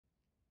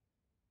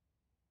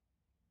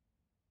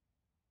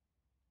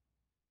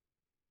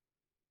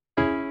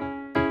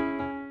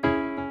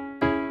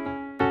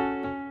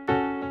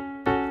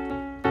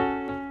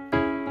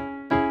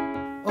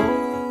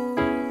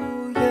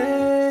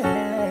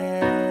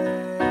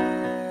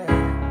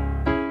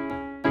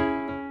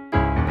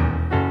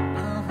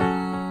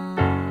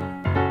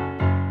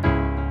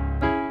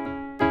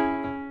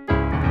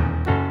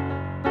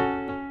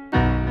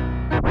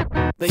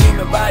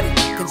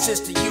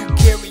consists of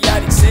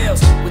eukaryotic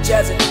cells, which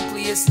has a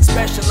nucleus and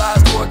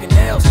specialized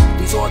organelles.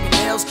 These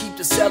organelles keep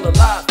the cell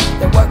alive.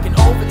 They're working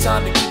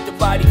overtime to keep the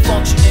body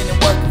functioning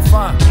and working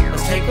fine.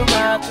 Let's take a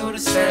ride through the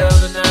cell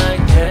tonight,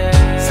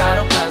 yeah.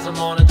 Cytoplasm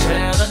on a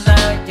trail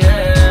tonight,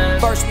 yeah.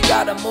 First we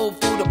gotta move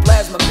through the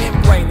plasma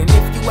membrane, and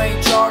if you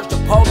ain't charged or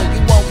polar, you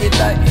won't get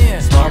let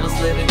in.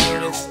 Smallest living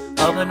units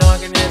of an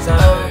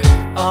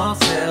organism. All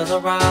cells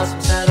arise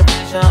from cell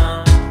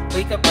division.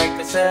 We can break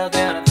the cell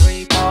down in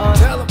 3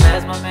 parts.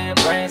 Plasma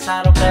membrane,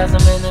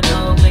 cytoplasm, and the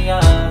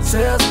nucleus.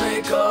 Cells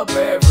make up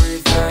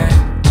everything,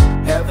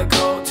 have the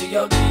code to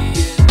your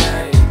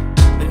DNA.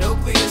 The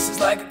nucleus is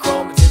like a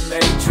chromatin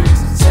matrix.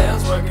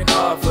 Cells working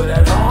hard for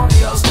that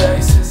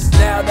homeostasis.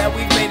 Now that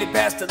we've made it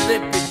past the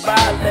lipid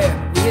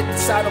bilayer, we hit the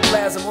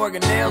cytoplasm,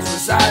 organelles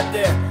reside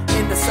there.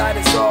 In the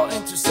cytosol,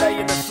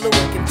 intercellular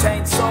fluid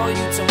contains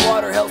solutes and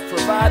water, helps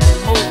provide the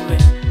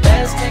movement.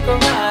 Let's take a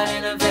ride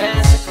in a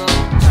vesicle.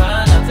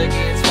 Try not to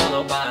get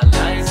swallowed by a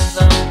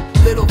lysosome.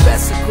 Little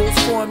vesicles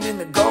formed in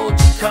the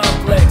Golgi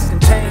complex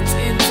contains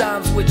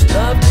enzymes which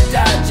love to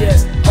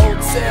digest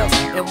old cells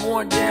and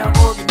worn down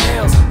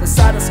organelles. The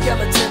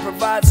cytoskeleton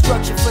provides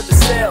structure for the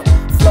cell.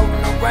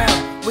 Floating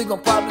around, we gon'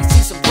 probably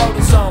see some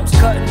protosomes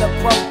cutting up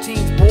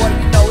proteins. Boy,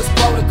 you know it's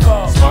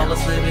protocol.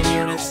 Smallest living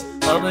units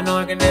of an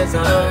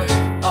organism.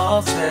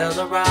 All cells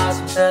arise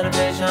from cell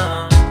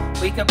division.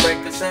 We can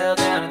break the cell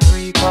down in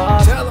 3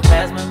 parts.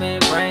 Plasma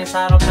membrane,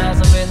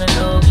 cytoplasm, and the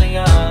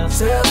nucleus.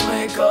 Cells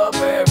make up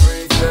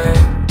everything,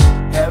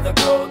 have the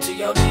code to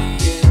your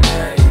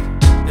DNA.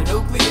 The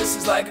nucleus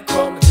is like a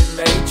chromatin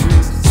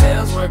matrix.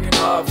 Cells working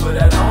hard for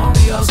that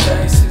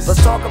homeostasis.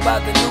 Let's talk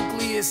about the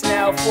nucleus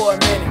now for a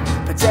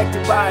minute.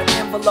 Protected by an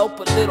envelope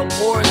with little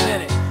pores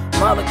in it.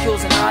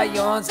 Molecules and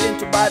ions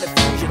enter by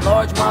diffusion.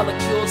 Large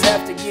molecules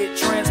have to get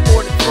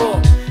transported through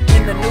them.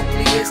 In the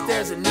nucleus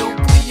there's a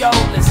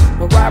nucleolus,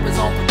 where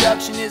ribosome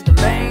production is the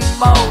main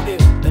motive.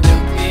 The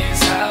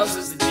nucleus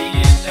houses the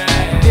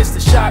DNA. It's the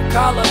shock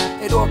collar,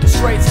 it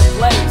orchestrates and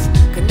plays.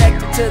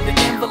 Connected to the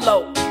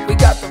envelope, we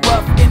got the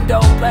rough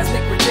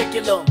endoplasmic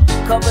reticulum,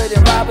 covered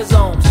in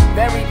ribosomes,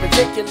 very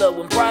particular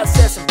when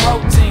processing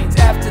proteins.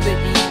 After the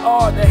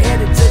ER, they're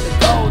headed to the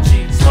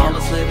golgi.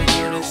 Smallest living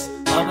units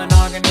of an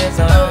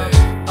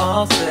organism.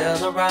 All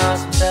cells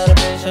arise from cell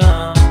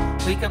division.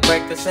 We can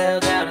break the cell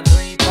down in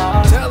 3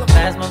 parts.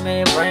 Plasma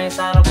membrane,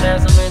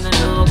 cytoplasm, and the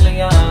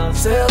nucleus.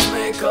 Cells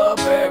make up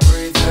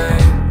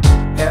everything,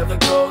 have the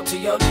code to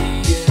your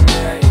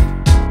DNA.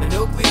 The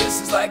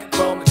nucleus is like a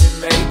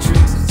chromatin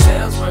matrix.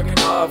 Cells working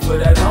hard for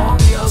that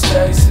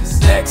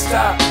homeostasis. Next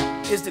stop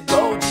is the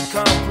Golgi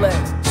complex.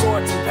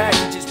 Sorts and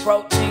packages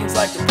proteins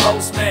like the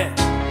postman.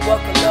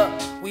 Buckle up,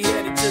 we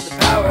headed to the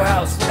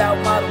powerhouse. Without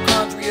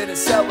mitochondria, the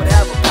cell would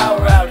have a power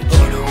outage.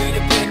 Who do we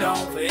depend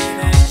on for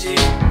energy?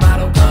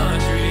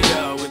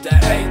 Mitochondria with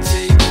that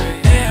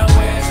ATP. And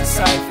where's the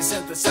site for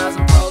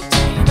synthesizing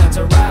protein? That's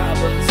a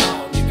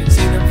ribosome, you can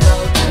see the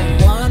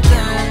protein. One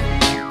thing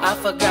I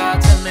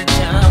forgot to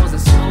mention was a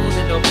smooth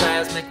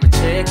endoplasmic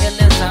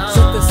reticulum.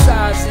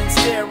 Synthesizing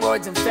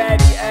steroids and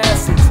fatty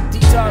acids,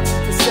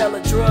 detoxes the cell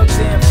of drugs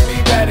and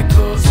free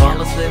radicals.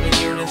 Smallest living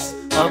units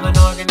of an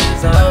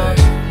organism.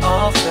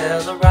 All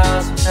cells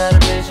arise from cell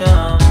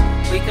division.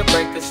 We can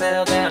break the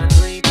cell down